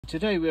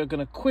Today we are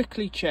going to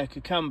quickly check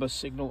a Canbus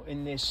signal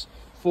in this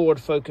forward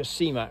focus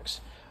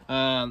C-Max.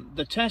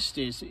 The test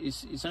is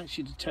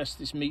actually to test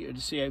this meter to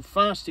see how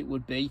fast it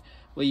would be,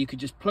 where you could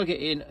just plug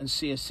it in and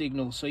see a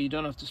signal, so you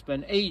don't have to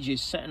spend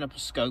ages setting up a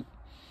scope.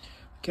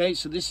 Okay,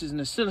 so this is an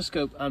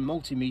oscilloscope and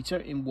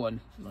multimeter in one.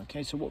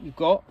 Okay, so what we've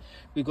got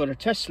our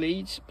test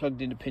leads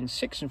plugged into pins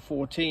 6 and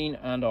 14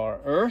 and our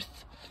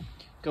earth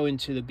go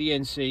into the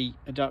BNC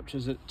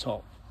adapters at the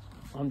top.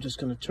 I'm just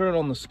going to turn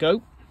on the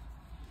scope.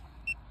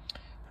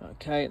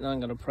 Okay, and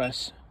I'm going to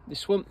press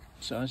this one.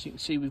 So as you can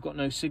see, we've got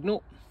no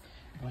signal.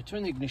 If I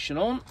turn the ignition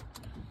on,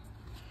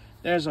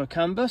 there's our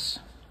Canbus.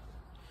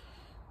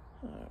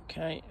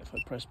 Okay, if I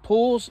press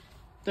pause,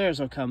 there's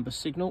our Canbus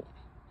signal.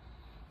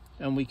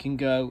 And we can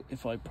go,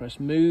 if I press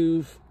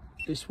move,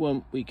 this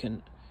one, we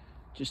can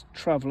just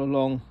travel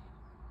along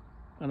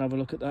and have a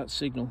look at that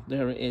signal.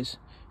 There it is.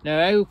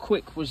 Now, how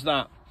quick was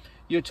that?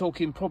 You're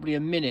talking probably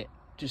a minute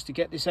just to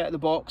get this out of the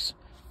box,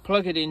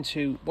 plug it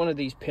into one of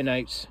these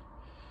pinouts,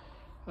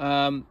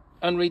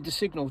 and read the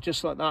signal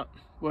just like that.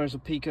 Whereas a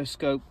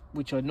picoscope,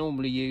 which I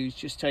normally use,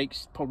 just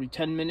takes probably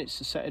 10 minutes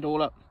to set it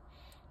all up.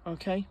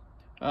 Okay,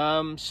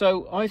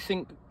 so I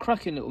think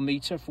cracking little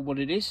meter for what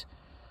it is.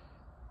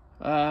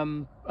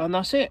 And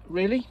that's it,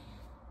 really.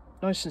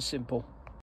 Nice and simple.